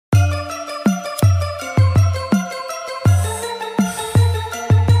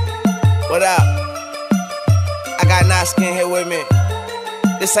What up? I got Naskin here with me.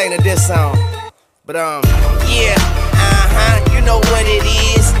 This ain't a diss song, but yeah, you know what it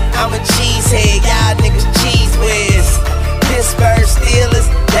is. I'm a cheesehead, y'all niggas cheese whiz. Pittsburgh Steelers,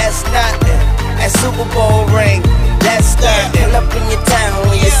 that's nothing. That Super Bowl ring, that's nothing. Pull up in your town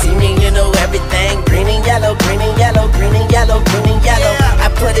when you see me, you know everything. Green and yellow, green and yellow, green and yellow, green and yellow.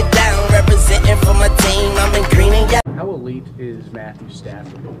 I put it down, representing for my team. I'm in green and yellow. How elite is Matthew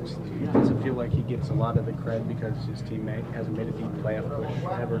Stafford? Does it feel like he gets a lot of the cred because his teammate hasn't made a deep playoff push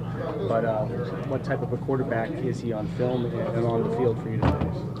ever? But what type of a quarterback is he on film and on the field for you to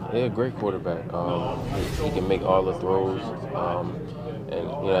face? Yeah, great quarterback. He can make all the throws, and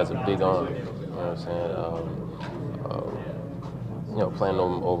has a big arm. You know what I'm saying? Playing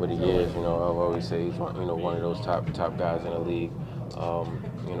him over the years, I've always say he's one of those top guys in the league.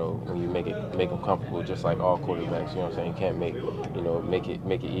 When you make him comfortable, just like all quarterbacks, you know what I'm saying? You can't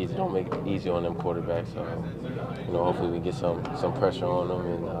make it easy. Don't make it easy on them quarterbacks. Hopefully we get some pressure on them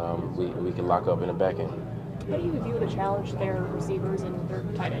and we can lock up in the back end. How do you view the challenge their receivers and their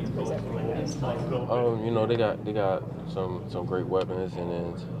tight ends present for you guys? They got some great weapons and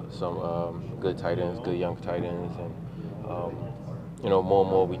then some good tight ends, good young tight ends, and more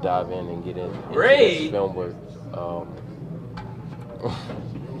and more we dive in and get into this film work.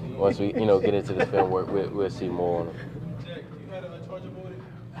 Once we get into this film work, we'll see more on them.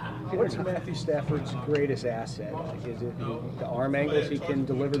 What is Matthew Stafford's greatest asset? Is it the arm angles he can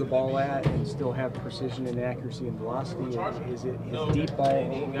deliver the ball at and still have precision and accuracy and velocity? Is it his deep ball?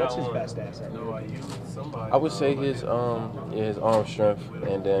 What's his best asset? I would say his arm strength,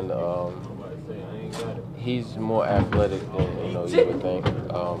 and then he's more athletic than you would think.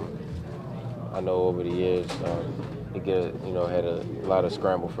 I know over the years he had a lot of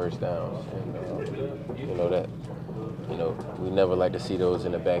scramble first downs, and we never like to see those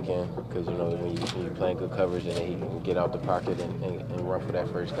in the back end because when you're playing good coverage and then he can get out the pocket and run for that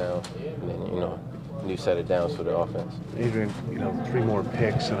first down, and then new set of downs for the offense. Adrian, 3 more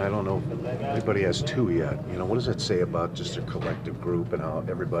picks, and I don't know if anybody has 2 yet. What does that say about just a collective group and how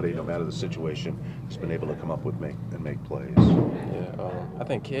everybody, no matter the situation, has been able to come up with and make plays? Yeah, I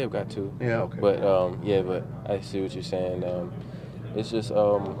think Kev got 2. Yeah, okay. But but I see what you're saying. It's just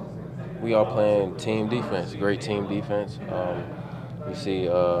we all playing team defense, great team defense. You see,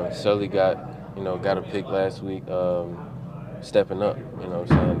 Sully got a pick last week, stepping up. You know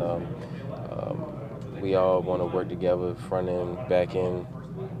what I'm saying? We all want to work together, front end, back end,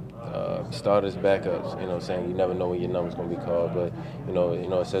 starters, backups. You know what I'm saying? You never know when your number's going to be called, but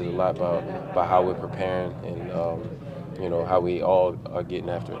it says a lot about how we're preparing and how we all are getting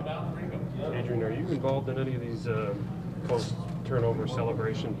after it. Adrian, are you involved in any of these post-turnover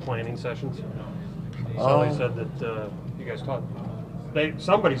celebration planning sessions? Sully said that you guys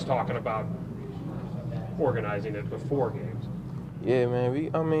somebody's talking about organizing it before games. Yeah, man.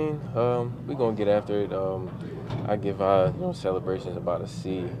 We gonna get after it. I give our celebrations about a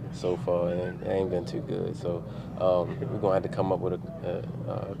C so far, and it ain't been too good. So we're gonna have to come up with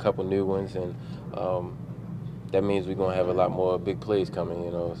a couple new ones, and that means we're gonna have a lot more big plays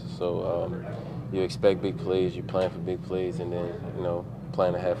coming. So you expect big plays, you plan for big plays, and then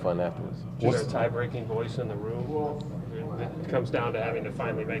plan to have fun afterwards. Is there a tie-breaking voice in the room? It comes down to having to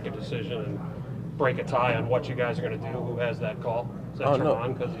finally make a decision and break a tie on what you guys are going to do. Who has that call? Is that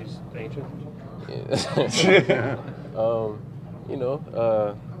Tremont because he's ancient? Yeah.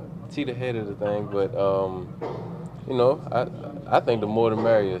 See the head of the thing, but I think the more the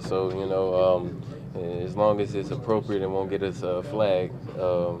merrier. So as long as it's appropriate and won't get us a flag,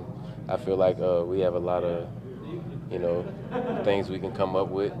 I feel like we have a lot of things we can come up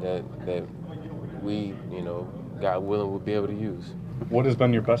with that we God willing will be able to use. What has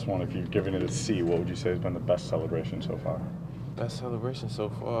been your best one? If you've given it a C, what would you say has been the best celebration so far? Best celebration so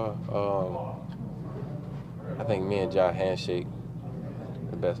far? I think me and Ja handshake,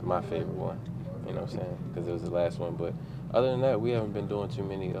 my favorite one. You know what I'm saying? Because it was the last one. But other than that, we haven't been doing too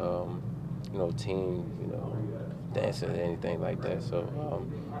many, team, dancing or anything like that. So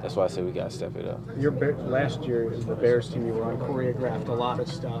that's why I say we got to step it up. Last year, the Bears team, you were on choreographed a lot of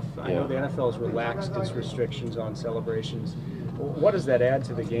stuff. I know the NFL has relaxed its restrictions on celebrations. What does that add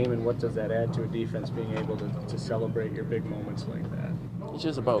to the game, and what does that add to a defense being able to celebrate your big moments like that? It's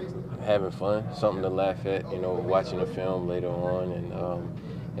just about having fun, something to laugh at, watching a film later on,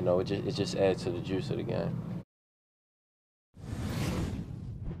 and it just adds to the juice of the game.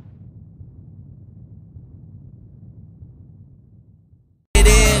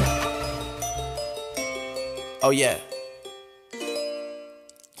 Oh yeah.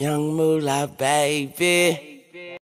 Young Moolah, baby.